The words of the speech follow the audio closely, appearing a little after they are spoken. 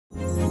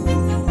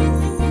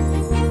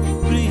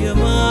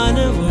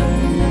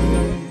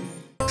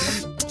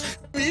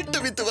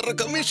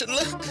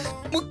கமிஷன்ல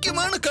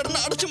முக்கியமான கடனை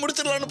அடைச்சு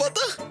முடிச்சிடலான்னு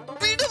பார்த்தா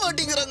விட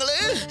மாட்டேங்கிறாங்களே.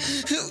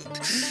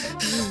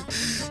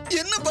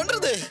 என்ன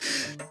பண்றது?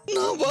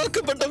 நான்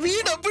வாக்கப்பட்ட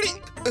வீடு அப்படி.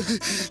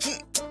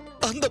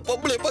 அந்த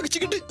பொம்பளை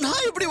பகிச்சுக்கிட்டு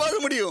நான் எப்படி வாழ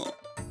முடியும்?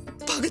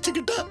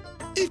 பகிச்சுக்கிட்டா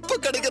இப்ப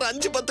கிடைக்கிற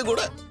 5-10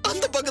 கூட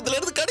அந்த பக்கத்துல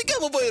இருந்து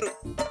கிடைக்காம போயிரும்.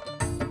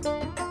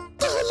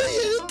 தலை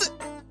எழுத்து.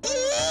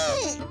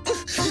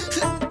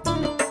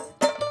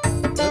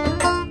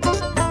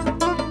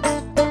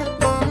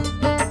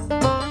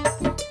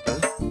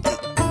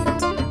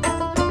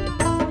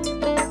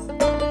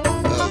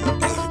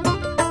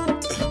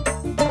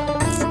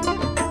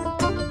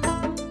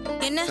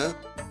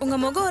 உங்க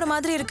முகம் ஒரு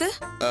மாதிரி இருக்கு.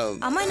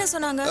 அம்மா என்ன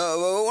சொன்னாங்க?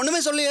 ஒண்ணுமே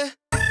சொல்லியே.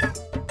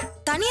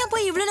 தனியா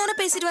போய் இவ்வளவு நேரம்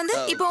பேசிட்டு வந்து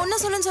இப்போ ஒண்ணு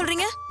சொல்லுன்னு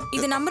சொல்றீங்க.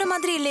 இது நம்புற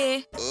மாதிரி இல்லையே.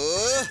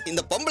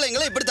 இந்த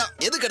பொம்பளைங்களே இப்படித்தான்,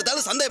 எதுக்கு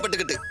எடுத்தாலும்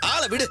சந்தேகப்பட்டுக்கிட்டு.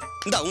 ஆளை விடு.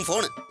 இந்த உன்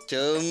போன்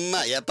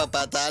சும்மா எப்ப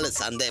பார்த்தாலும்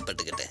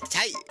சந்தேகப்பட்டுக்கிட்டு.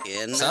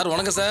 சார்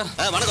வணக்கம் சார்.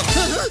 வணக்கம்.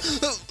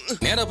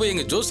 நேரா போய்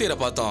எங்க ஜோசியரை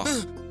பார்த்தோம்.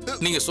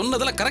 நீங்க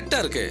சொன்னதெல்லாம் கரெக்டா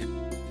இருக்கு.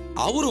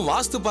 அவரும்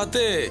வாஸ்து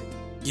பார்த்து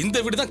இந்த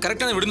வீடு தான்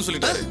கரெக்டான வீடுன்னு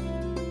சொல்லிட்டாரு.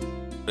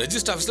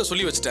 ரெஜிஸ்டர் ஆபீஸ்ல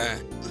சொல்லி வச்சிட்டேன்.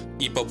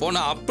 இப்ப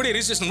போனா அப்படியே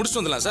ரெஜிஸ்ட்ரேஷன் முடிச்சுட்டு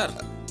வந்துடலாம் சார்.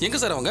 எங்க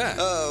சார் அவங்க?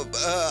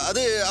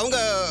 அது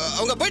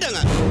அவங்க போயிட்டாங்க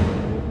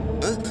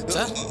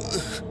சார்.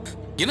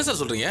 என்ன சார்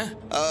சொல்றீங்க?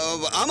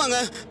 ஆமாங்க,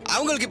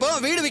 அவங்களுக்கு இப்போ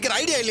வீடு விற்கிற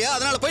ஐடியா இல்லையா,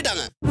 அதனால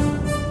போயிட்டாங்க.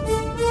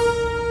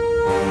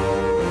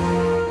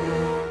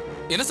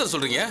 என்ன சார்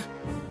சொல்றீங்க?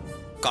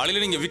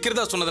 காலையில நீங்க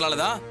விக்கிறதா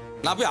சொன்னதுனாலதான்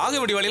நான் போய் ஆக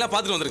வேண்டிய வேலையெல்லாம்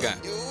பார்த்துட்டு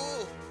வந்திருக்கேன்.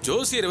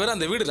 ஜோசியர் வேற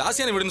அந்த வீடு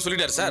ராசியான வீடுன்னு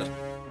சொல்லிட்டாரு சார்.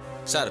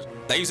 சார்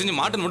தயவு செஞ்சு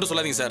மாட்டேன்னு மட்டும்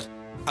சொல்லாதீங்க சார்.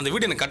 அந்த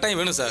வீடு எனக்கு கட்டாயம்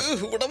வேணும் சார்.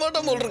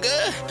 விடமாட்டோம் போல் இருக்கு.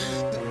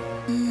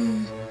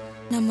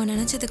 நம்ம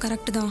நினைச்சது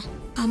கரெக்ட் தான்.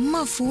 அம்மா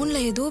போன்ல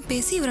ஏதோ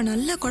பேசி இவரை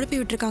நல்லா குழப்பி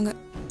விட்டுருக்காங்க.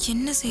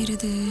 என்ன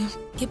செய்யறது?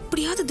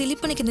 எப்படியாவது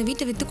திலீபனுக்கு இந்த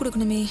வீட்டை வித்து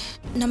கொடுக்கணுமே.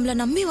 நம்மள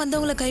நம்பி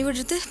வந்தவங்களை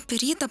கைவிடுறது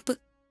பெரிய தப்பு.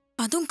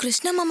 அதுவும்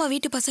கிருஷ்ண மாமா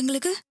வீட்டு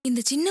பசங்களுக்கு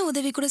இந்த சின்ன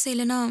உதவி கூட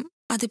செய்யலனா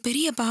அது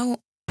பெரிய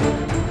பாவம்.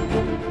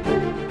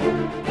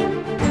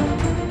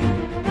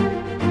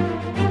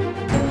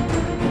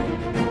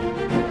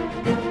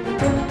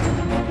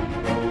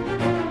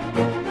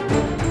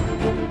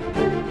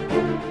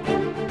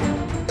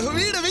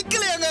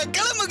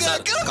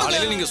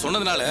 காலையில நீங்க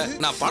சொன்னதுனால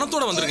நான்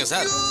பணத்தோட வந்திருக்கேன்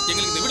சார்.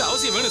 எங்களுக்கு இந்த வீடு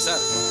அவசியம் வேணும்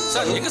சார்.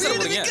 சார் எங்க சார்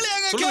போறீங்க?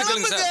 சொல்லுங்க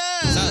கேளுங்க சார்.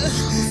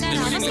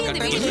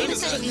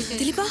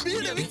 திலீபா,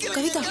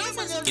 கவிதா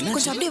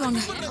கொஞ்சம் அப்படியே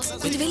வாங்க.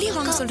 கொஞ்சம் வெளியே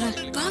வாங்க சொல்றேன்.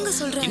 வாங்க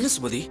சொல்றேன். என்ன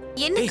சுமதி?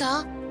 என்னக்கா?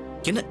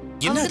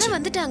 என்ன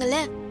வந்துட்டாங்கல்ல,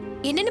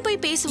 என்னன்னு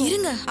போய் பேசுவோம்.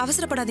 இருங்க,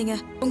 அவசரப்படாதீங்க.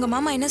 உங்க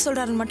மாமா என்ன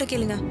சொல்றாருன்னு மட்டும்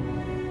கேளுங்க.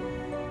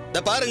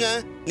 இத பாருங்க,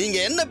 நீங்க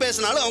என்ன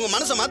பேசினாலும் அவங்க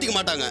மனசை மாத்திக்க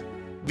மாட்டாங்க.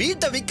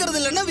 வீட்டை விக்கிறது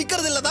இல்லன்னா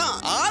விக்கிறது இல்லதான்.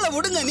 ஆளை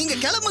விடுங்க, நீங்க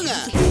கிளம்புங்க.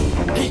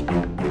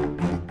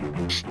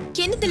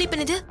 என்ன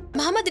திலீபன் இது?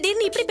 மாமா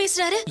திடீர்னு இப்படி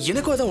பேசுறாரு.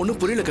 எனக்கும் அதான் ஒண்ணும்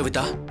புரியல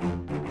கவிதா.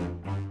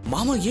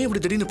 மாமா ஏன்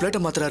இப்படி திடீர்னு பிளேட்ட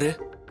மாத்துறாரு?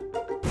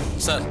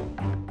 சார்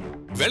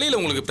வெளியில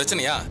உங்களுக்கு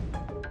பிரச்சனையா?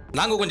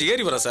 நாங்க கொஞ்சம்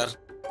ஏறி வரோம் சார்.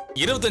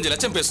 25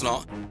 லட்சம்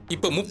பேசணும்,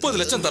 இப்ப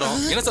 30 லட்சம் தரோம்.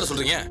 என்ன சார்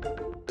சொல்றீங்க?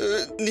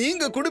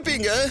 நீங்க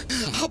குடுப்பீங்க,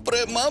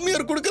 அப்புறம்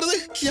மாமியார் குடுக்கறது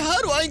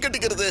யார் வாங்கி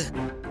கட்டிக்கிறது?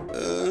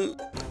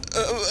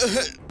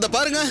 இந்த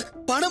பாருங்க,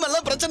 பணம்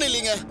எல்லாம் பிரச்சனை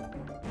இல்லைங்க.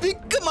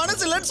 விக்க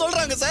மனசு இல்லன்னு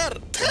சொல்றாங்க சார்.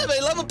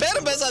 தேவையில்லாம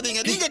பேரம்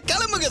பேசாதீங்க, நீங்க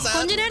கிளம்புங்க சார்.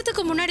 கொஞ்ச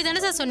நேரத்துக்கு முன்னாடி தானே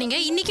சார் சொன்னீங்க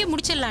இன்னைக்கே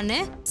முடிச்சிடலான்னு.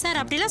 சார்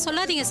அப்படிலாம்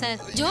சொல்லாதீங்க சார்.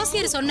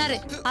 ஜோசியர் சொன்னாரு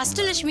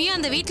அஷ்டலட்சுமியும்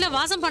அந்த வீட்டுல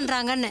வாசம்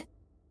பண்றாங்கன்னு.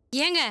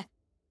 ஏங்க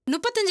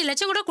 35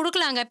 லட்சம் கூட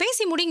கொடுக்கலாங்க,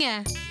 பேசி முடிங்க.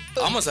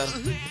 ஆமா சார்,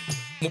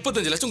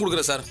 35 லட்சம்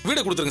கொடுக்குறேன் சார்.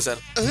 வீடை கொடுத்துருங்க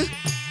சார்.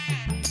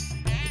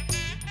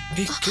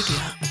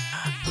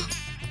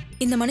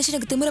 இந்த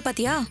மனுஷனுக்கு திமிர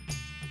பாத்தியா?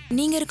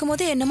 நீங்க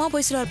இருக்கும்போதே என்னமா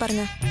போய் சொல்றாரு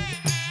பாருங்க.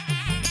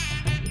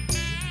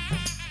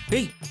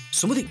 ஏய்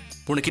சுமதி,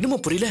 உனக்கு இன்னுமா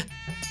புரியல?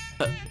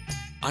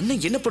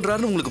 அண்ணன் என்ன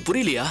பண்றாருன்னு உங்களுக்கு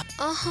புரியலையா?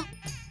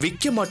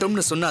 விக்க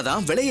மாட்டோம்னு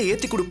சொன்னாதான் விலையை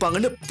ஏத்தி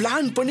கொடுப்பாங்கன்னு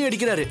பிளான் பண்ணி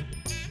அடிக்கிறாரு.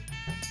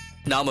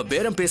 நாம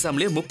பேரம்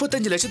பேசாமலே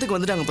 35 லட்சத்துக்கு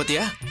வந்துட்டாங்க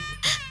பாத்தியா?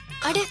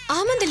 அட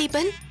ஆமா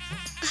திலீபன்,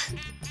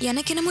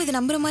 எனக்கு என்னமோ இது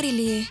நம்புற மாதிரி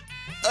இல்லையே.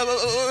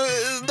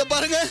 இந்த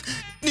பாருங்க,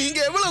 நீங்க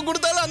எவ்வளவு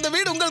கொடுத்தாலும் அந்த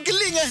வீடு உங்களுக்கு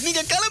இல்லீங்க.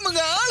 நீங்க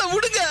கிளம்புங்க, ஆளை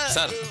விடுங்க.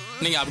 சார்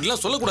நீங்க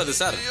அப்படிலாம் சொல்லக்கூடாது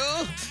சார்.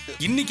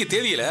 இன்னைக்கு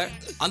தேதியில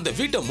அந்த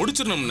வீட்டை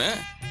முடிச்சிடணும்னு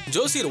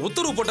ஜோசியர்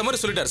உத்தரவு போட்ட மாதிரி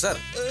சொல்லிட்டாரு சார்.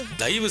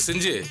 தயவு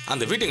செஞ்சு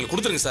அந்த வீட்டை எங்களுக்கு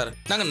கொடுத்துருங்க சார்.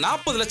 நாங்க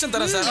 40 லட்சம்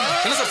தரேன் சார்.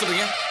 என்ன சார்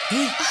சொல்றீங்க?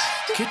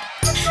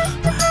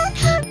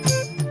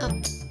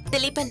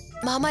 திலீபன்,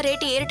 மாமா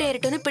ரேட்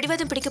ஏறிட்டோன்னு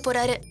பிடிவாதம் பிடிக்க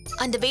போறாரு.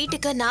 அந்த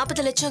வெயிட்டுக்கு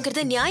 40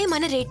 லட்சம்ங்கிறது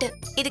நியாயமான ரேட்டு.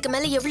 இதுக்கு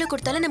மேல எவ்வளவு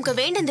கொடுத்தாலும் நமக்கு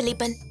வேண்டாம்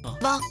திலீபன்.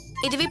 வா,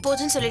 இதுவே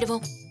போதும்னு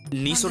சொல்லிடுவோம்.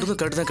 நீ சொல்றது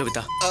கரெக்ட் தான்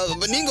கவிதா.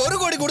 நீங்க 1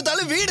 கோடி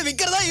கொடுத்தாலும் வீடு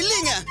விக்கிறதா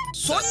இல்லீங்க.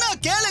 சொன்னா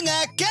கேளுங்க.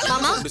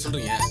 மாமா அப்படி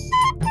சொல்றீங்க?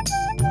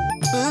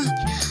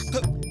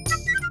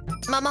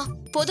 மாமா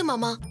போதும்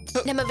மாமா,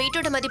 நம்ம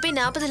வீட்டோட மதிப்பே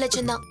 40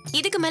 லட்சம் தான்.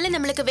 இதுக்கு மேல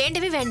நம்மளுக்கு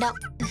வேண்டவே வேண்டாம்.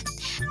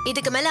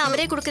 இதுக்கு மேல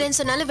அவரே குடுக்கறேன்னு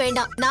சொன்னாலும்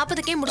வேண்டாம்.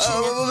 40க்கே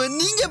முடிச்சிடுங்க.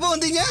 நீங்க எப்ப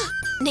வந்தீங்க?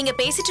 நீங்க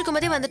பேசிட்டு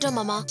இருக்கும்போதே வந்துட்டோம்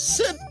மாமா.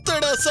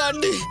 செத்தடா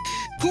சாண்டி,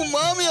 உன்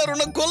மாமியார்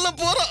உன்னை கொல்ல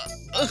போறா.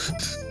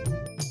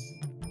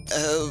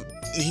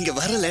 நீங்க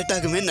வர லேட்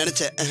ஆகுமே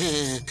நினைச்சேன்.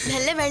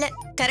 நல்ல வேளை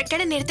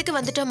கரெக்டான நேரத்துக்கு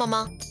வந்துட்டோம்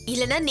மாமா.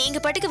 இல்லனா நீங்க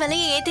பாட்டுக்கு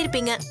விலையை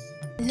ஏத்திருப்பீங்க.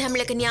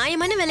 நம்மளுக்கு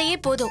நியாயமான விலையே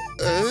போதும்.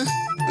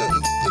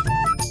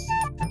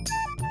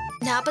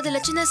 40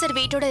 லட்சம் தான் சார்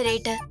வீட்டோட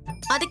ரேட்டு.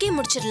 அதுக்கே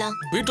முடிச்சிடலாம்.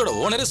 வீட்டோட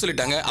ஓனரே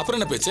சொல்லிட்டாங்க, அப்புறம்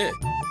என்ன பேச்சு?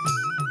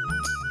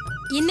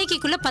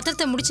 இன்னைக்குள்ள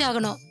பத்திரத்தை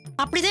முடிச்சாகணும்.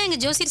 அப்படிதான் எங்க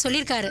ஜோசியர்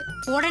சொல்லிருக்காரு.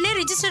 உடனே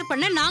ரெஜிஸ்டர்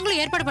பண்ண நாங்களும்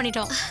ஏற்பாடு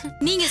பண்ணிட்டோம்.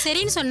 நீங்க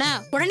சரின்னு சொன்னா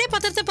உடனே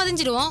பத்திரத்தை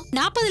பதிஞ்சிடுவோம்.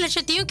 40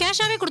 லட்சத்தையும்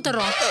கேஷாவே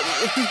கொடுத்துறோம்.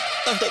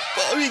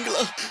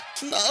 பாவீங்களா,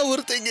 நான்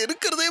ஒருத்தங்க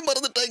இருக்கிறதே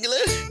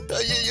மறந்துட்டாங்களே.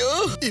 ஐயோ,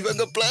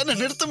 இவங்க பிளான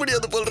நிறுத்த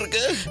முடியாது போல்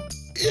இருக்கு.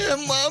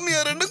 என்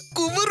மாமியார் என்ன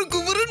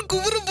குமுறுன்னு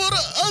குமுறு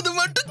போறா, அது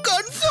மட்டும்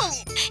கன்ஃபார்ம்.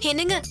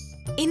 என்னங்க,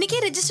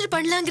 இன்னைக்கே ரெஜிஸ்டர்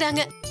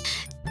பண்ணலாங்கிறாங்க.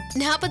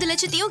 40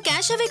 லட்சத்தையும்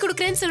கேஷாவே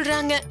கொடுக்கறேன்னு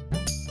சொல்றாங்க.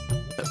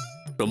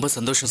 ரொம்ப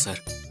சந்தோஷம்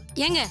சார்.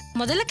 ஏங்க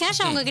முதல்ல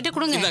கேஷ் அவங்க கிட்ட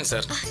கொடுங்க. இந்தாங்க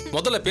சார்.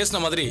 முதல்ல பேசின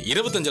மாதிரி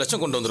 25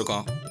 லட்சம் கொண்டு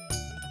வந்திருக்கோம்.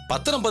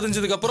 பத்திரம்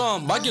பதிஞ்சதுக்கு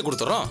அப்புறம் பாக்கிய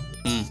கொடுத்துறோம்.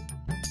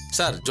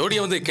 சார்,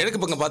 ஜோடியை வந்து கிழக்கு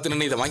பக்கம் பார்த்து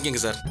நின்று இதை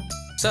வாங்கிங்க சார்.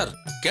 சார்,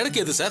 கிழக்கு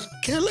எது சார்?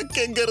 கிழக்கு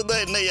எங்க இருந்தா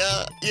என்னையா?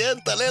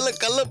 என் தலையில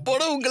கல்ல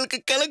போட உங்களுக்கு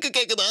கிழக்கு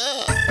கேக்குதா?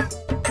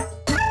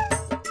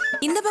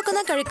 இந்த பக்கம்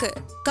தான் கிழக்கு.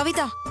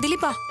 கவிதா,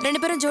 திலீபா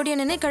 2 பேரும் ஜோடியா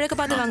நின்னு கிழக்கு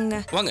பார்த்து வாங்குங்க.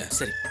 வாங்க.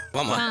 சரி,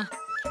 வாமா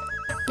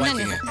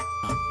வாங்கிங்க.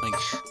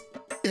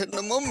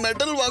 என்னமோ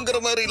மெடல் வாங்குற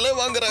மாதிரி இல்ல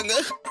வாங்குறாங்க.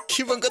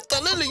 இவங்க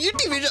தலையில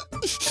ஈட்டி விழ.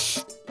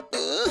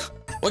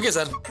 ஓகே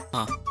சார்,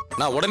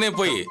 நான் உடனே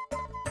போய்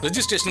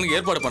ரெஜிஸ்ட்ரேஷனுக்கு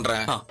ஏற்பாடு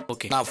பண்றேன்.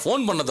 ஓகே. நான்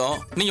ஃபோன் பண்ணதும்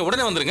நீங்க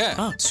உடனே வந்துருங்க.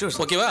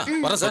 ஓகேவா?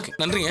 வரேன் சார்.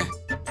 நன்றிங்க.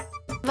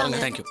 வாங்க.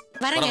 தேங்க்யூ.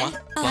 வரேங்க.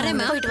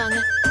 வரேம்மா. போயிட்டு வாங்க.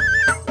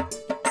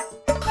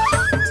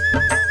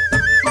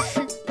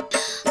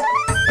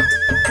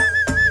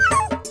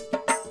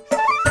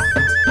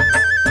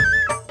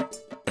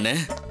 அண்ணே,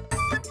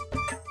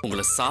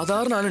 உங்களை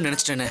சாதாரண ஆளு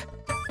நினைச்சிட்டேனே.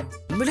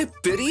 உண்மையிலே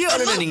பெரிய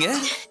ஆளுண்ணே நீங்க.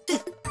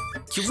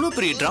 இவ்வளவு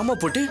பெரிய டிராமா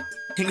போட்டு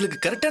எங்களுக்கு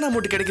கரெக்டான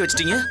அமௌண்ட் கிடைக்க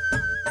வச்சிட்டீங்க.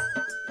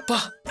 பா,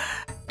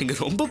 நீங்க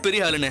ரொம்ப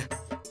பெரிய ஆளுண்ணே.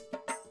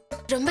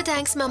 ரொம்ப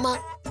தேங்க்ஸ் மாமா.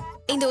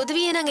 இந்த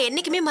உதவியை நாங்க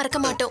என்னைக்குமே மறக்க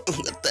மாட்டோம்.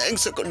 உங்க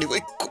தேங்க்ஸ கொண்டு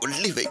போய்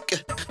கொல்லி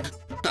வைக்க.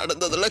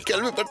 நடந்ததெல்லாம்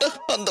கேள்விப்பட்ட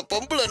அந்த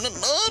பொம்பளை என்ன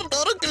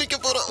நார் கிழிக்க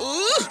போறா.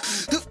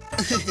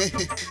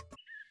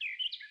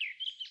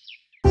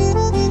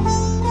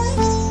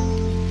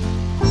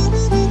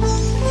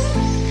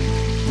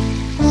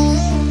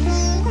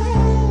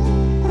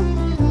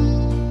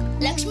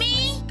 லக்ஷ்மி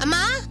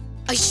அம்மா.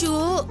 ஐயோ,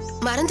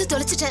 மறந்து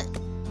தொலைச்சிட்டேன்.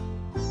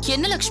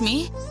 என்ன லக்ஷ்மி,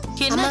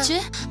 என்னாச்சு?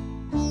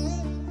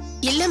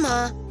 இல்லம்மா,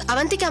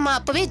 அவந்திகா அம்மா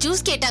அப்பவே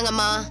ஜூஸ்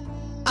கேட்டாங்கம்மா.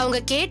 அவங்க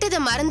கேட்டதை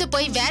மறந்து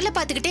போய் வேலை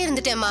பார்த்துக்கிட்டே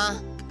இருந்துட்டேம்மா.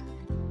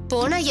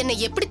 போனா என்ன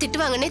எப்படி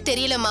திட்டுவாங்கன்னே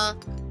தெரியலம்மா.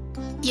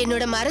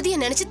 என்னோட மறதியை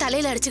நினைச்சு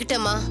தலையில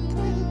அடிச்சுக்கிட்டேம்மா.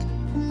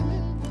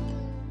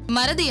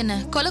 மறதி என்ன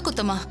கொலை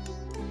குத்தமா?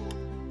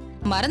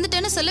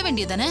 மறந்துட்டேன்னு சொல்ல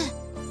வேண்டியதானே?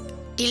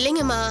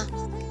 இல்லைங்கம்மா,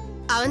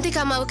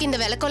 அவந்திகா அம்மாவுக்கு இந்த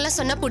விளக்கம்லாம்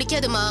சொன்னா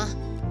பிடிக்காதுமா.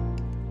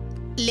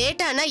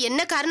 லேட் ஆனா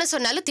என்ன காரணம்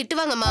சொன்னாலும்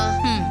திட்டுவாங்கம்மா.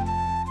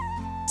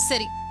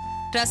 சரி,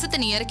 ரசத்தை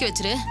நீ இறக்கி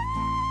வச்சிரு.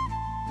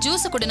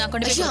 ஜூஸ் கொடு, நான்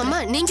கொண்டு போய். அம்மா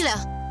நீங்களா?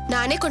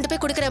 நானே கொண்டு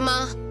போய் கொடுக்கறேம்மா.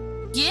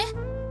 ஏன்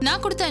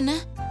நான் கொடுத்தா என்ன?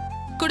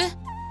 கொடு.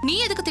 நீ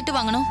எதுக்கு திட்டு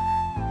வாங்கணும்?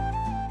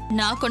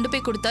 நான் கொண்டு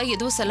போய் கொடுத்தா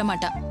எதுவும் சொல்ல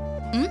மாட்டா.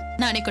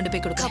 நானே கொண்டு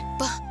போய் கொடுக்கறேன்.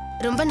 அப்பா,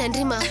 ரொம்ப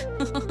நன்றிமா.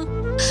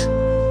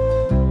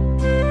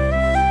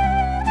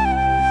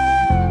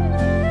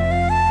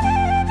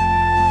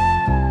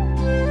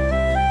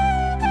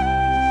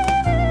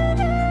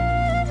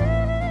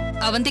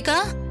 அவந்திகா,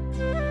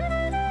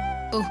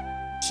 ஓ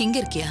இங்க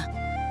இருக்கியா?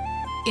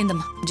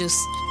 இந்தம்மா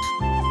ஜூஸ்.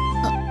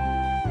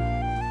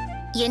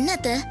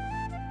 என்னத்த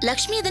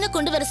லக்ஷ்மி எதனா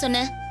கொண்டு வர சொன்ன?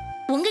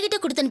 உங்ககிட்ட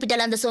கொடுத்து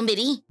அனுப்பிட்டாளா அந்த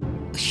சோம்பேறி?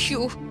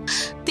 ஐயோ,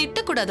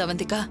 திட்டக்கூடாது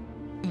அவந்திகா.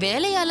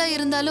 வேலையாளா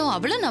இருந்தாலும்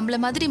அவளும் நம்மள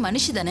மாதிரி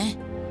மனுஷி தானே.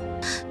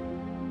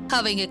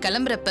 அவ இங்க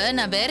கிளம்புறப்ப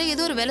நான் வேற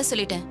ஏதோ ஒரு வேலை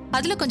சொல்லிட்டேன்.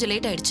 அதுல கொஞ்சம்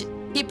லேட் ஆயிடுச்சு.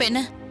 இப்ப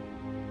என்ன,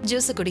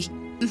 ஜூஸ் குடி.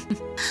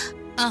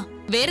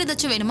 வேற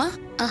ஏதாச்சும் வேணுமா?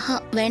 ஆஹா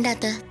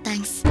வேண்டாத்த,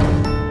 தேங்க்ஸ்.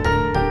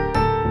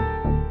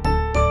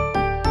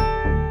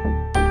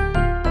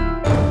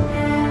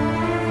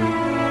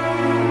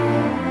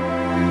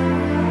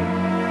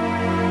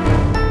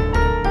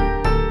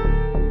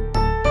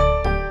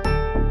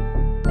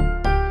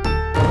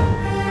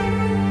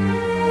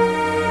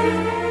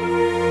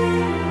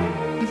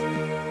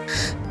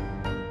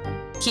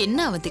 என்ன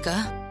அவந்திகா,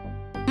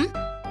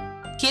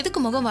 எதுக்கு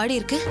முகம் வாடி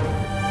இருக்கு?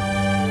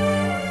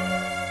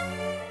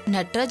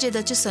 நட்ராஜ்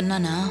ஏதாச்சும்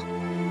சொன்னானா?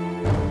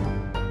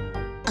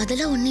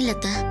 அதெல்லாம் ஒண்ணு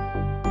இல்லத்த.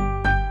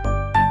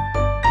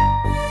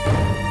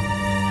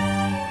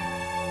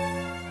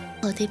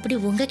 அது எப்படி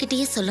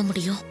உங்ககிட்டயே சொல்ல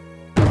முடியும்?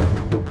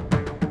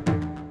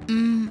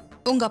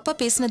 உங்க அப்பா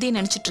பேசினதே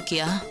நினைச்சிட்டு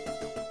இருக்கியா?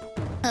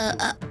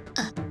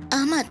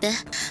 ஆமா அத்த,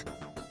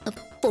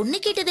 பொண்ணு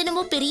கேட்டது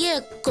என்னமோ பெரிய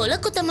கொலை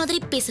குத்த மாதிரி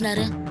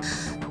பேசினாரு.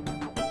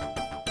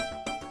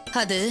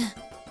 அது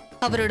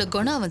அவரோட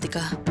குணம்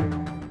அவந்திகா.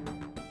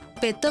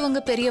 பெத்தவங்க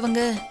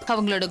பெரியவங்க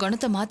அவங்களோட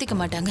குணத்தை மாத்திக்க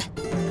மாட்டாங்க.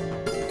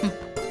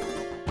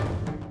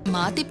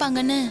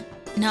 மாத்திப்பாங்கன்னு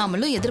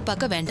நாமளும்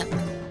எதிர்பார்க்க வேண்டாம்.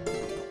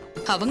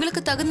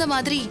 அவங்களுக்கு தகுந்த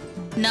மாதிரி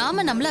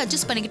நாம நம்மள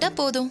அட்ஜஸ்ட் பண்ணிக்கிட்டா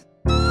போதும்.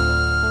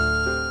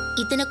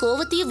 இத்தனை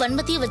கோவத்தையும்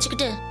வன்மத்தையும்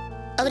வச்சுக்கிட்டு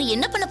அவர்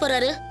என்ன பண்ண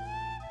போறாரு?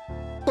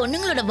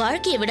 பொண்ணுங்களோட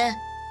வாழ்க்கையை விட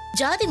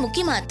ஜாதி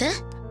முக்கியமா அத்த?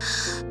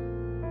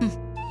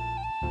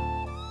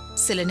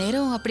 சில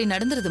நேரம் அப்படி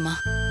நடந்துருதுமா.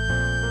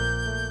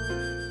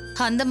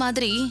 அந்த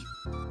மாதிரி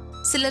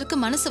சிலருக்கு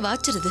மனசு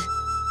வாச்சிருது.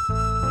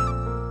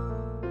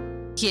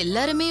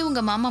 எல்லாருமே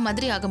உங்க மாமா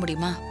மாதிரி ஆக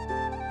முடியுமா?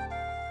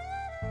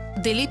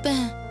 திலீப்ப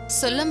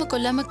சொல்லாம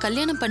கொல்லாம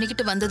கல்யாணம்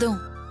பண்ணிக்கிட்டு வந்ததும்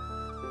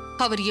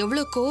அவர்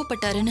எவ்வளவு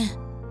கோவப்பட்டாருன்னு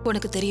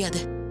உனக்கு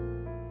தெரியாது.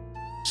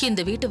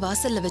 இந்த வீட்டு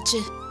வாசல்ல வச்சு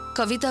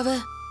கவிதாவை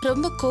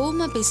ரொம்ப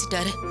கோவமா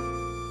பேசிட்டாரு.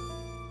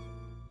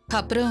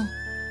 அப்புறம்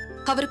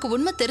அவருக்கு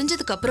உண்மை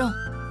தெரிஞ்சதுக்கு அப்புறம்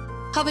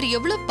அவர்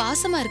எவ்வளவு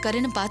பாசமா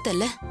இருக்காருன்னு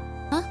பார்த்தல்ல?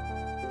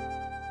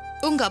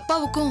 உங்க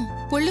அப்பாவுக்கும்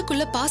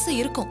உள்ளுக்குள்ள பாசம்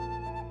இருக்கும்.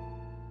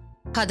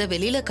 அத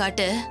வெளியில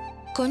காட்ட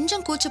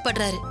கொஞ்சம்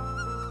கூச்சப்படுறாரு,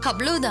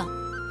 அவ்வளவுதான்.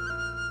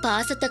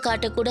 பாசத்தை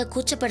காட்ட கூட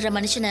கூச்சப்படுற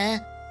மனுஷனை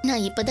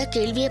நான் இப்பதான்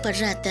கேள்வியே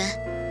படுறேன் அத்தை.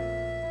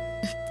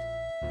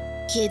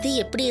 எது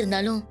எப்படி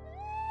இருந்தாலும்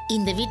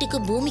இந்த வீட்டுக்கு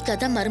பூமிகா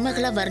தான்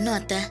மருமகளா வரணும்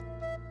அத்தை.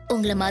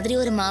 உங்களை மாதிரி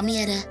ஒரு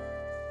மாமியார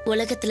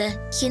உலகத்துல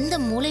எந்த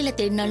மூலையில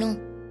தேடினாலும்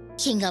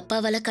எங்க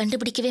அப்பாவால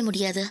கண்டுபிடிக்கவே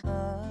முடியாது.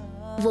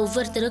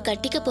 ஒவ்வொருத்தரும்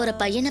கட்டிக்க போற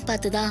பையனை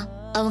பார்த்துதான்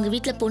அவங்க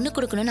வீட்டுல பொண்ணு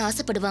கொடுக்கணும்னு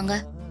ஆசைப்படுவாங்க.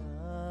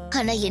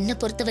 ஆனா என்ன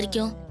பொறுத்த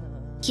வரைக்கும்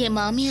என்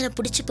மாமியார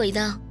புடிச்சு போய்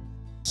தான்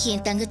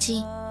என் தங்கச்சி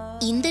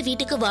இந்த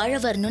வீட்டுக்கு வாழ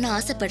வரணும்னு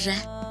ஆசைப்படுற.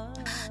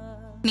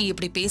 நீ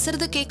இப்படி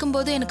பேசுறத கேட்கும்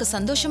போது எனக்கு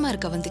சந்தோஷமா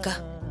இருக்கு அவந்திகா.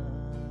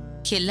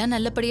 எல்லாம்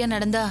நல்லபடியா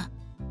நடந்தா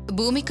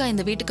பூமிகா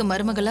இந்த வீட்டுக்கு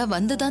மருமகளா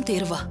வந்துதான்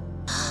தேர்வா.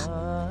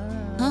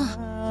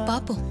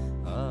 பாப்போம்.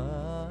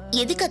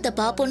 எதுக்கு அத்தை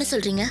பாப்போன்னு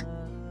சொல்றீங்க?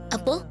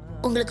 அப்போ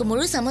உங்களுக்கு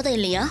முழு சம்மதம்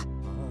இல்லையா?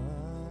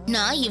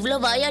 நான் இவ்ளோ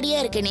வாயாடியா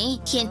இருக்கேனே,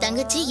 என்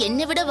தங்கச்சி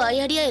என்னை விட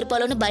வாயாடியா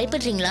இருப்பாளோன்னு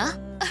பயப்படுறீங்களா?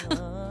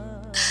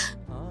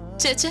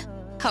 சேச்சே,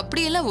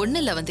 அப்படியெல்லாம் ஒண்ணு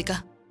இல்ல அவந்திகா.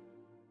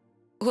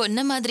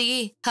 ஒன்ன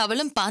மாதிரியே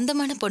அவளும்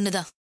பாந்தமான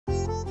பொண்ணுதான்.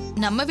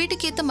 நம்ம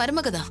வீட்டுக்கு ஏத்த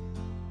மருமகதான்.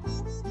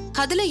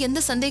 அதுல எந்த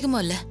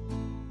சந்தேகமும் இல்ல.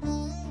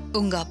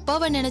 உங்க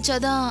அப்பாவை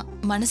நினைச்சாதான்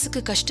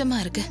மனசுக்கு கஷ்டமா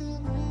இருக்கு.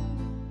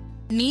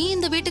 நீ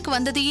இந்த வீட்டுக்கு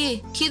வந்ததையே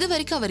இது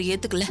வரைக்கும் அவர்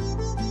ஏத்துக்கல.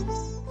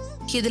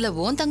 இதுல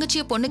உன்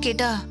தங்கச்சிய பொண்ணு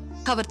கேட்டா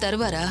அவர்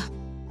தருவாரா?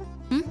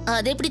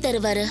 அது எப்படி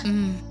தருவாரு?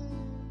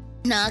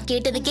 நான்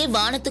கேட்டதுக்கே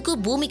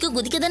வானத்துக்கும் பூமிக்கும்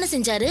குதிக்க தானே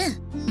செஞ்சாரு.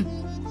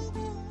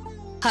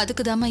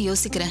 அதுக்குதாமா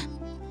யோசிக்கிறேன்.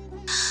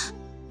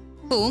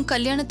 உன்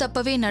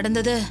கல்யாணத்தப்பவே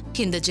நடந்தத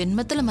இந்த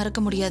ஜென்மத்துல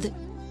மறக்க முடியாது.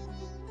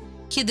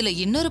 இதுல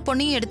இன்னொரு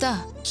பொண்ணையும் எடுத்தா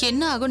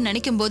என்ன ஆகும்னு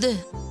நினைக்கும் போது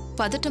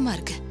பதட்டமா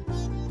இருக்கு.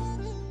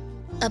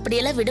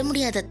 அப்படியெல்லாம் விட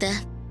முடியாது அத்தை.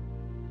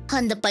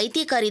 அந்த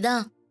பைத்தியக்காரி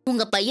தான்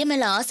உங்க பையன்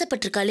மேல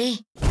ஆசைப்பட்டிருக்காளே.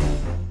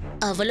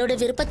 அவளோட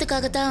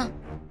விருப்பத்துக்காகத்தான்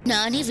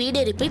நானே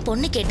வீடேறி போய்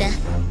பொண்ணு கேட்டேன்.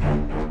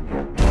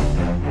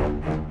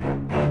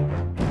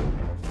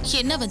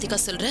 என்ன வந்திகா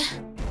சொல்ற?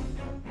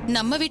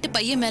 நம்ம வீட்டு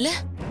பையன் மேல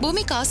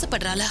பூமிக்கு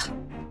ஆசைப்படுறாளா?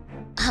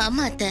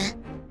 ஆமா அத்தை.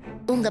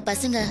 உங்க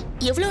பசங்க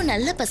எவ்வளவு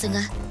நல்ல பசங்க.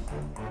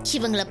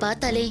 இவங்கள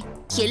பார்த்தாலே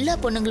எல்லா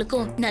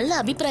பொண்ணுங்களுக்கும் நல்ல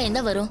அபிப்பிராயம்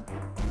தான் வரும்.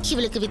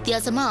 இவளுக்கு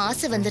வித்தியாசமா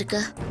ஆசை வந்திருக்க.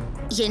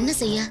 என்ன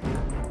செய்ய?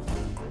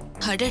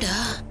 அடடா,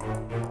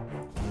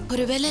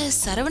 ஒருவேளை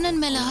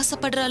சரவணன் மேல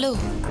ஆசைப்படுறாளோ?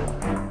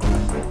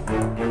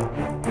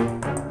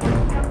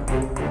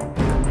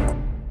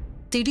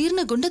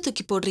 திடீர்னு குண்ட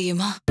தூக்கி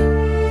போடுறியேமா?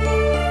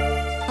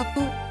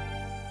 அப்போ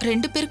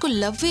ரெண்டு பேருக்கும்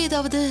லவ்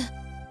ஏதாவது?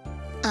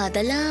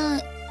 அதெல்லாம்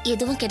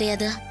எதுவும்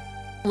கிடையாது.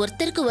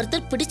 ஒருத்தருக்கு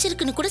ஒருத்தர்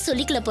பிடிச்சிருக்குன்னு கூட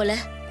சொல்லிக்கல போல.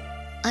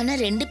 ஆனா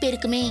ரெண்டு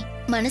பேருக்குமே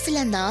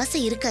மனசுல அந்த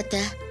ஆசை இருக்காத்த.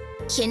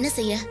 என்ன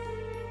செய்ய?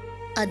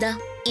 அதான்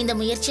இந்த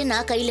முயற்சியை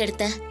நான் கையில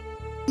எடுத்தேன்.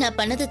 நான்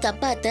பண்ணது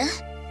தப்பா அத்த?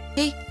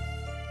 ஏய்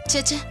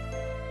சேச்சே,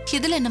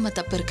 இதுல என்னம்மா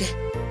தப்பு இருக்கு?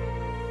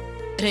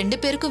 ரெண்டு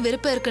பேருக்கும்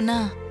விருப்பம் இருக்குன்னா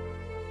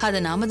அதை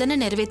நாம தானே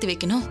நிறைவேற்றி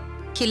வைக்கணும்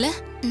இல்ல?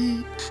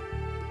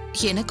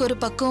 எனக்கு ஒரு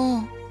பக்கம்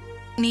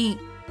நீ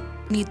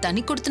நீ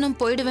தனி கொடுத்தனும்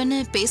போயிடுவேன்னு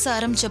பேச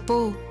ஆரம்பிச்சப்போ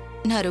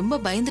நான் ரொம்ப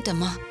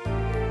பயந்துட்டேம்மா.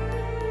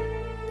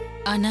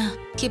 ஆனா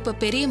இப்ப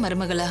பெரிய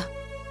மருமகளா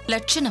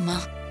லட்சணமா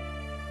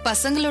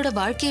பசங்களோட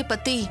வாழ்க்கைய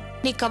பத்தி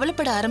நீ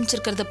கவலைப்பட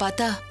ஆரம்பிச்சிருக்கிறத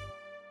பார்த்தா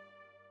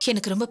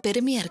எனக்கு ரொம்ப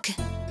பெருமையா இருக்கு.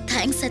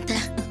 தேங்க்ஸ் அத்த.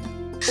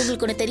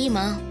 உங்களுக்கு ஒண்ணு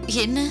தெரியுமா?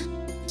 என்ன?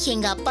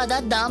 எங்க அப்பா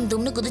தான் தாம்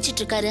தும்னு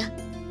குதிச்சிட்டு இருக்காரு.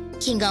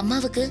 எங்க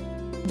அம்மாவுக்கு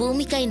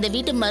பூமிகா இந்த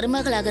வீட்டு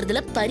மருமகள்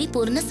ஆகிறதுல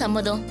பரிபூர்ண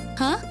சம்மதம்.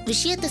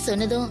 விஷயத்த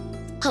சொன்னதும்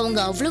அவங்க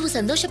அவ்வளவு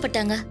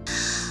சந்தோஷப்பட்டாங்க.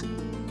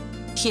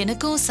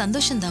 எனக்கும்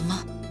சந்தோஷம்தாம்மா.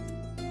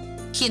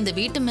 இந்த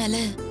வீட்டு மேல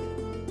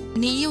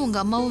நீயும் உங்க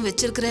அம்மாவும்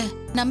வச்சிருக்கிற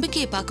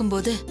நம்பிக்கையை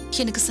பார்க்கும்போது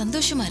எனக்கு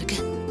சந்தோஷமா இருக்கு.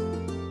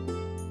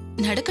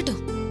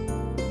 நடக்கட்டும்.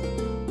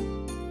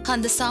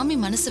 அந்த சாமி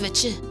மனசு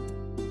வச்சு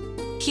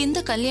இந்த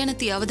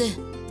கல்யாணத்தையாவது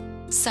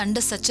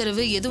சண்டை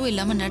சச்சரவு எதுவும்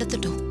இல்லாம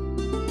நடத்தட்டும்.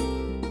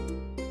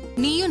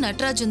 நீயும்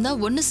நட்ராஜும்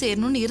தான் ஒண்ணு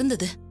சேரணும்னு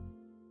இருந்தது.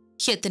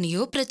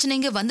 எத்தனையோ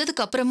பிரச்சனைங்க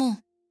வந்ததுக்கு அப்புறமும்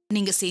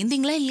நீங்க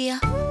சேர்ந்தீங்களா இல்லையா?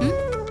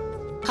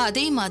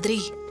 அதே மாதிரி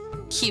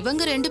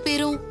இவங்க ரெண்டு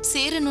பேரும்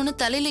சேரணும்னு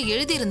தலையில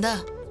எழுதி இருந்தா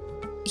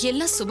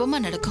எல்லாம் சுபமா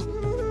நடக்கும்.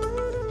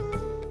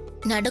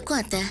 நடக்கும்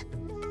அத்த.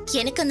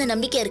 எனக்கு அந்த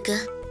நம்பிக்கை இருக்கு.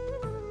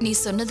 நீ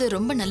சொன்னது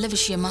ரொம்ப நல்ல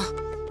விஷயமா.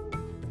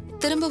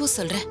 திரும்பவும்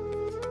சொல்றேன்,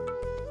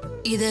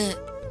 இத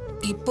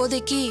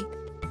இப்போதைக்கு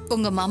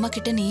உங்க மாமா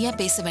கிட்ட நீயா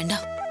பேச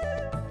வேண்டாம்.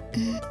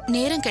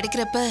 நேரம்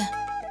கிடைக்கிறப்ப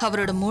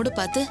அவரோட மூடு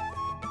பார்த்து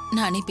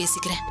நானே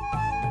பேசிக்கிறேன்.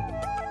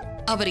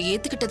 அவரை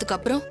ஏத்துக்கிட்டதுக்கு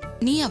அப்புறம்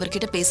நீ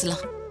அவர்கிட்ட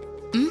பேசலாம்.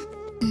 ம்?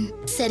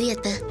 சரி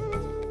அத்தை.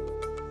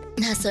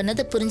 நான்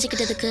சொன்னதை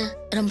புரிஞ்சுக்கிட்டதுக்கு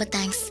ரொம்ப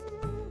தேங்க்ஸ்.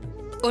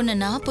 உன்னை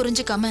நான்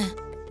புரிஞ்சுக்காம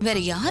வேற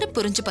யாரு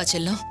புரிஞ்சுப்பா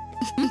செல்லம்?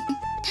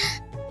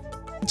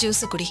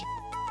 ஜூஸ் குடி.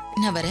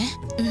 நான் வரேன்.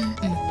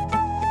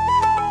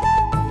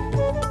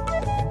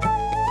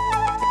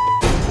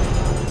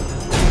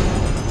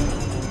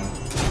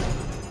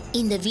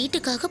 இந்த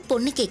வீட்டுக்காக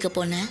பொண்ணு கேட்க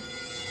போனேன்.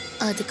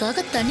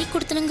 அதுக்காக தண்ணி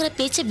கொடுத்தனுங்கிற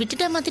பேச்சை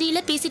விட்டுட்ட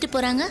மாதிரியில பேசிட்டு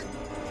போறாங்க.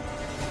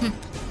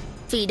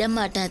 விட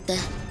மாட்டேன் அத்தை.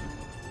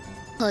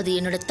 அது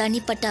என்னோட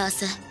தனிப்பட்ட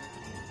ஆசை.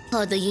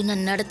 அதையும்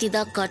நான் நடத்தி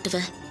தான்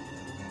காட்டுவேன்.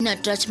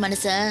 நட்ராஜ்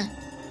மனச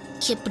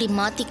எப்படி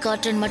மாத்தி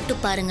காட்டுறேன்னு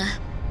மட்டும் பாருங்க.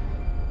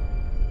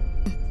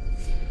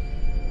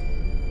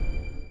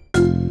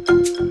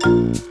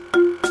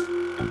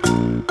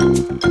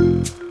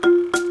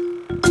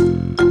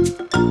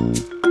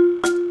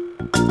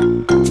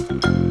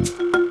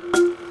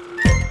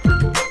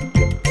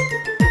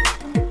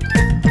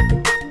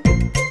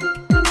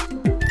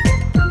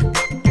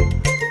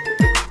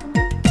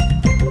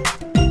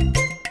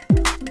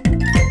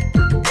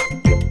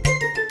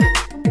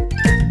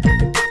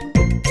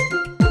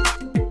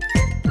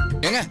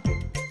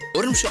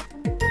 ஒரு நிமிஷம்.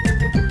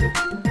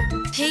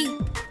 ஹேய்,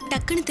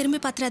 டக்குன்னு திரும்பி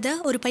பாத்துறாத.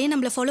 ஒரு பையன்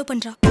நம்மள ஃபாலோ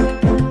பண்றான்.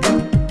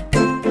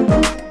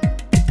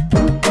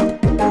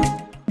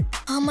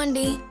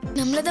 ஆமாண்டி,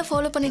 நம்மளதான்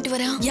ஃபாலோ பண்ணிட்டு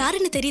வரான்.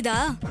 யாருன்னு தெரியுதா?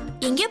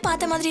 எங்கேயோ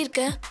பார்த்த மாதிரி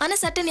இருக்கு, ஆனா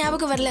சட்ட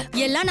ஞாபகம் வரல.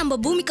 எல்லாம் நம்ம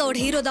பூமிகாவோட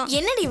ஹீரோ தான்.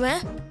 என்னடி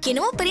இவன்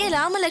என்னவோ பெரிய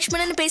ராம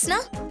லட்சுமணன் பேசினா,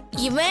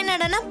 இவன்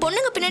என்னடா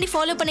பொண்ணுங்க பின்னாடி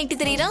ஃபாலோ பண்ணிட்டு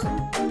தெரியறான்.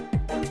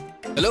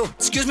 Hello,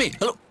 excuse me.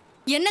 ஹலோ.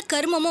 என்ன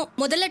கர்மமோ,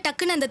 முதல்ல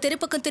டக்குன்னு அந்த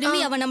தெருப்பக்கம்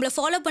திரும்பி அவன் நம்மள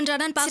ஃபாலோ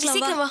பண்றானான்னு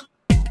பார்க்கலாம் வா.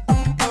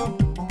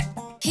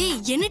 ஹே,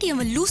 என்னடி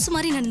அவன் லூஸ்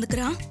மாதிரி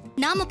நடந்துக்கிறான்?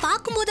 நாம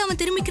பாக்கும்போது அவன்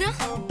திரும்பிக்கிறான்.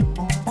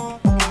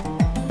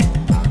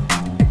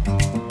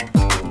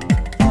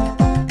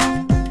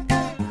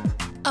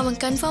 அவன்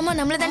கன்ஃபார்மா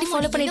நம்மள தாண்டி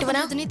ஃபாலோ பண்ணிட்டு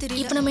வரான்.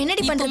 இப்போ நம்ம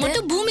என்னடி பண்றது?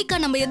 மட்டும் பூமிகா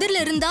நம்ம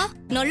எதிரில இருந்தா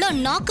நல்லா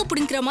நாக்க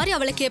புடிங்கிற மாதிரி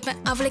அவளை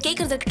கேட்பேன். அவளை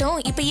கேக்குறது இருக்கட்டும்,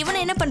 இப்போ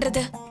இவனை என்ன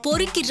பண்றது?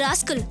 பொறுக்கி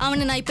ராஸ்கல்,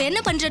 அவனை நான் இப்ப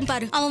என்ன பண்றேன்னு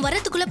பாரு. அவன்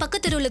வரதுக்குள்ள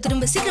பக்கத்து தெருவுல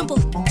திரும்ப. சீக்கிரம் போ.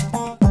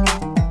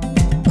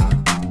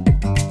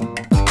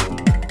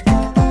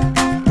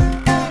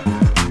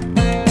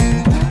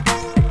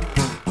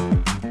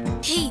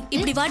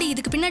 இப்படி வாடி,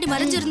 இதுக்கு பின்னாடி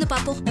மறைஞ்சிருந்து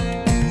பாப்போம்.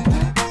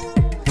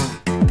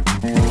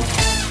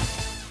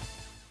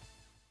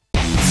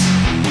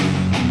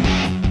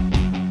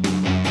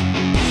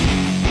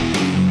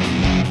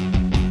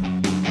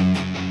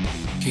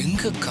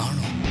 எங்க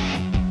காணோம்?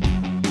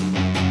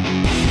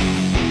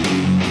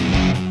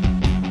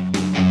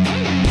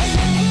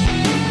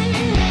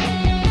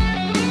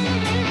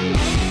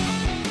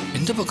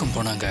 எந்த பக்கம்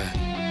போனாங்க?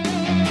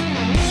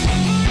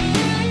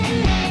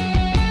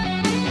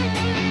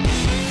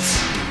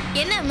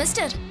 என்ன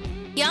மிஸ்டர்,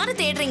 யாரை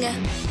தேடுறீங்க?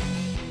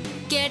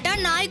 கேட்டா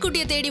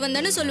நாய்க்குட்டியை தேடி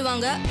வந்தேன்னு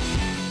சொல்லுவாங்க.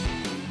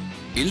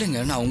 இல்லங்க,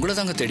 நான் உங்களை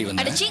தாங்க தேடி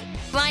வந்தேன். அடிச்சி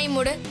வாய்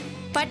மூடு.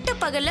 பட்ட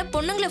பகல்ல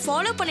பொண்ணுங்களை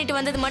ஃபாலோ பண்ணிட்டு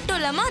வந்தது மட்டும்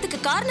இல்லாம அதுக்கு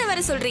காரணம்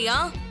வேற சொல்றியா?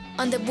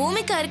 அந்த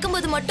பூமிகா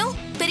இருக்கும்போது மட்டும்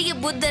பெரிய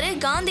புத்தர்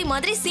காந்தி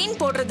மாதிரி சீன்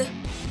போடுறது,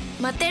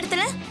 மத்த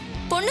இடத்துல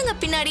பொண்ணுங்க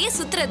பின்னாடியே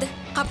சுத்துறது,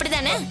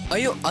 அப்படிதானே?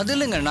 ஐயோ, அது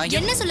இல்லங்க. நான்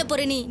என்ன சொல்ல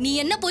போற நீ? நீ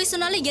என்ன போய்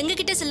சொன்னாலும் எங்க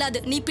கிட்ட சொல்லாது.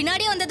 நீ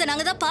பின்னாடியே வந்ததை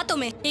நாங்க தான்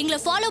பார்த்தோமே. எங்களை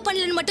ஃபாலோ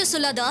பண்ணலன்னு மட்டும்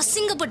சொல்லாது,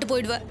 அசிங்கப்பட்டு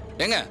போயிடுவ.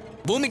 ஏங்க,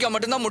 பூமிகா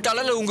மட்டும் தான்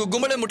முட்டாளா இல்ல உங்க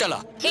கும்பலே முட்டாளா?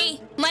 ஹேய்,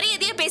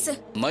 மரியாதையா பேசு.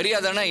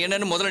 மரியாதைனா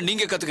என்னன்னு முதல்ல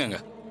நீங்க கத்துக்கங்க.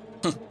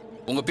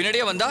 உங்க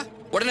பின்னாடியே வந்தா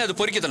உடனே அது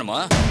பொறிக்கத்தனமா?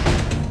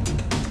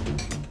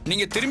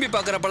 நீங்க திரும்பி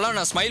பாக்குறப்பெல்லாம்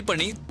நான் ஸ்மைல்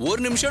பண்ணி ஒரு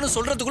நிமிஷம்னு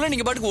சொல்றதுக்குள்ள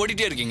நீங்க பாட்டுக்கு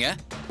ஓடிட்டே இருக்கீங்க.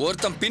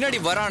 ஒருத்தன் பின்னாடி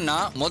வரான்னா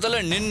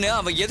முதல்ல நின்னு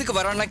அவன் எதுக்கு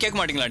வரான்னா கேட்க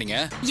மாட்டீங்களா நீங்க?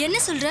 என்ன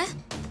சொல்ற?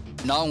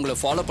 நான் உங்களை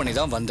ஃபாலோ பண்ணி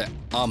தான் வந்தேன்.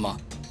 ஆமா.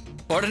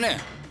 உடனே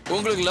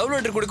உங்களுக்கு லவ்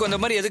லெட்டர் கொடுக்க வந்த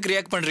மாதிரி எதுக்கு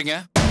ரியாக்ட் பண்றீங்க?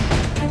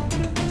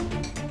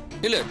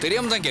 இல்ல,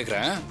 தெரியாம தான்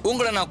கேக்குறேன்.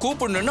 உங்களை நான்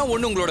கூப்பிடணும்னா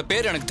ஒண்ணு உங்களோட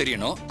பேர் எனக்கு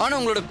தெரியணும். ஆனா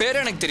உங்களோட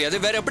பேர் எனக்கு தெரியாது.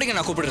 வேற எப்படிங்க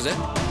நான் கூப்பிடுறது?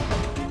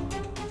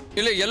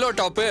 இல்ல எல்லோ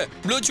டாப்பு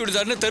ப்ளூ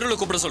சுடிதார்னு தெருவில்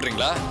கூப்பிட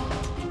சொல்றீங்களா?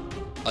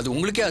 அது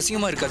உங்களுக்கே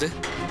அசிங்கமா இருக்காது?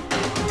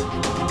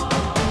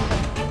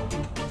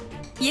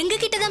 எங்க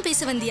கிட்ட தான்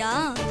பேச வந்தியா?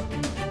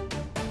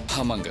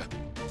 ஆமாங்க,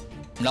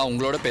 நான்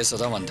உங்களோட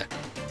பேசதான் வந்தேன்.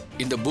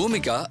 இந்த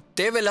பூமிகா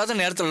தேவையில்லாத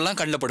நேரத்துல எல்லாம்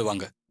கண்ணில்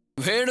படுவாங்க.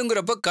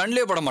 வேணுங்கிறப்ப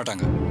கண்ணிலே பட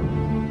மாட்டாங்க.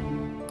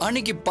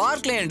 அன்னைக்கு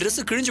பார்க்ல என் ட்ரெஸ்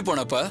கிழிஞ்சு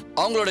போனப்ப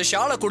அவங்களோட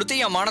ஷாலை கொடுத்து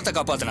என் மானத்தை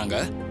காப்பாத்தினாங்க.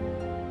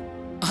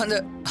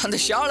 அந்த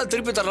ஷாலை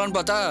திருப்பி தரலான்னு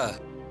பார்த்தா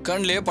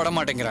கண்ணிலே பட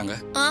மாட்டேங்கிறாங்க.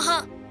 ஆஹா,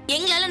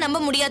 எங்களால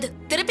நம்ப முடியாது.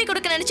 திருப்பி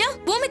கொடுக்க நினைச்சா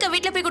பூமிகா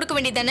வீட்டுல போய் கொடுக்க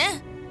வேண்டியதானே?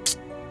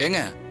 ஏங்க,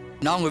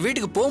 நான் உங்க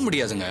வீட்டுக்கு போக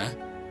முடியாதுங்க.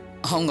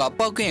 அவங்க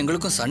அப்பாவுக்கும்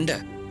எங்களுக்கும் சண்டை.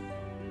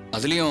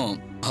 அதுலயும்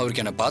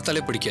அவருக்கு என்ன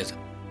பார்த்தாலே பிடிக்காது.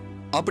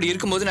 அப்படி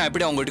இருக்கும்போது நான்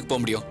எப்படி அவங்க வீட்டுக்கு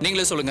போக முடியும்?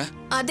 நீங்களே சொல்லுங்க.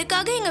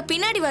 அதுக்காக எங்க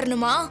பின்னாடி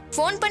வரணுமா?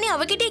 போன் பண்ணி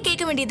அவகிட்டே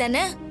கேட்க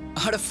வேண்டியதானே?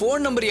 அட,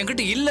 போன் நம்பர்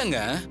என்கிட்ட இல்லங்க.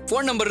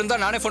 போன் நம்பர் இருந்தா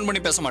நானே போன்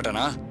பண்ணி பேச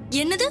மாட்டேனா?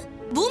 என்னது?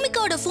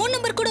 பூமிகாவோட போன்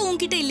நம்பர் கூட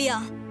உன்கிட்ட இல்லையா?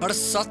 அட,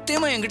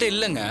 சத்தியமா என்கிட்ட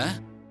இல்லங்க.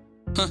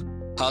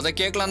 அதை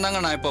கேட்கலாம்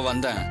தாங்க நான் இப்ப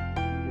வந்தேன்.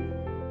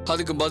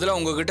 அதுக்கு பதிலா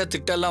உங்ககிட்ட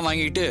திட்டெல்லாம்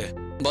வாங்கிட்டு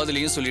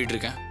பதிலையும் சொல்லிட்டு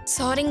இருக்கேன்.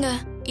 சாரிங்க,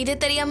 இது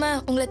தெரியாம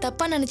உங்களை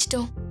தப்பா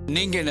நினைச்சிட்டோம்.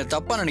 நீங்க என்ன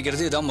தப்பா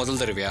நினைக்கிறது இதான் முதல்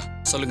தடவையா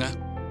சொல்லுங்க?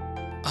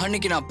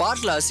 அன்னைக்கு நான்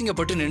பாட்டில்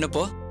அசிங்கப்பட்டு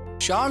நின்னப்போ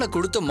ஷாலை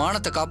கொடுத்து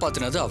மானத்தை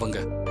காப்பாத்தினது அவங்க.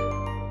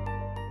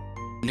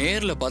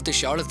 நேர்ல பார்த்து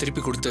ஷாலை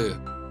திருப்பி கொடுத்து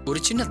ஒரு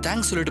சின்ன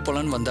தேங்க்ஸ் சொல்லிட்டு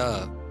போலான்னு வந்தா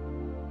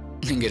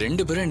நீங்க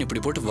 2 பேரும் என்ன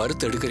இப்படி போட்டு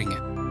வறுத்து எடுக்கிறீங்க.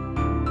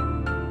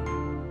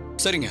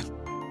 சரிங்க,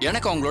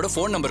 எனக்கு அவங்களோட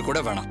ஃபோன் நம்பர் கூட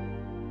வேணாம்.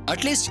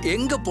 அட்லீஸ்ட்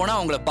எங்க போனா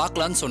அவங்கள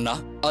பார்க்கலான்னு சொன்னா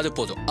அது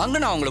போதும். அங்க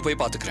நான் அவங்கள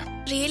போய் பாத்துக்கிறேன்.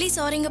 ரியலி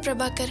சாரிங்க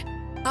பிரபாகர்.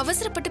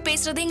 அவசரப்பட்டு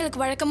பேசுறது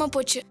எங்களுக்கு வழக்கமா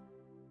போச்சு.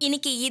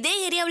 இன்னைக்கு இதே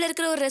ஏரியாவில்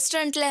இருக்கிற ஒரு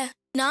ரெஸ்டாரண்ட்ல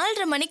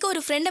 4:30 மணிக்கு ஒரு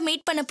ஃப்ரெண்டை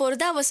மீட் பண்ண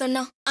போறதா அவ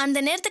சொன்னா. அந்த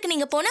நேரத்துக்கு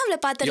நீங்க போனா அவளை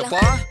பாத்துடலாம்.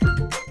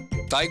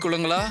 தாய்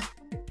குளங்களா,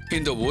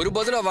 இந்த ஒரு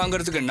பதிலா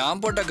வாங்குறதுக்கு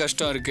நான் போட்ட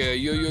கஷ்டம் இருக்கு.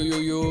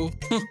 ஐயோ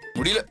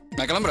முடியல,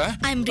 நான் கிளம்புறேன்.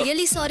 ஐ அம்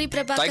ரியலி சாரி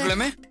பிரபாகர். தாய்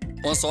குளமே,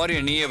 உன்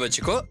சாரியை நீயே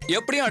வச்சுக்கோ.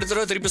 எப்படியும் அடுத்த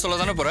தடவை திருப்பி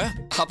சொல்ல தானே போற.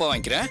 அப்பா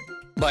வாங்கிக்கிறேன்.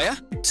 பாயா,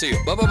 see you.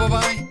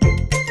 Bye.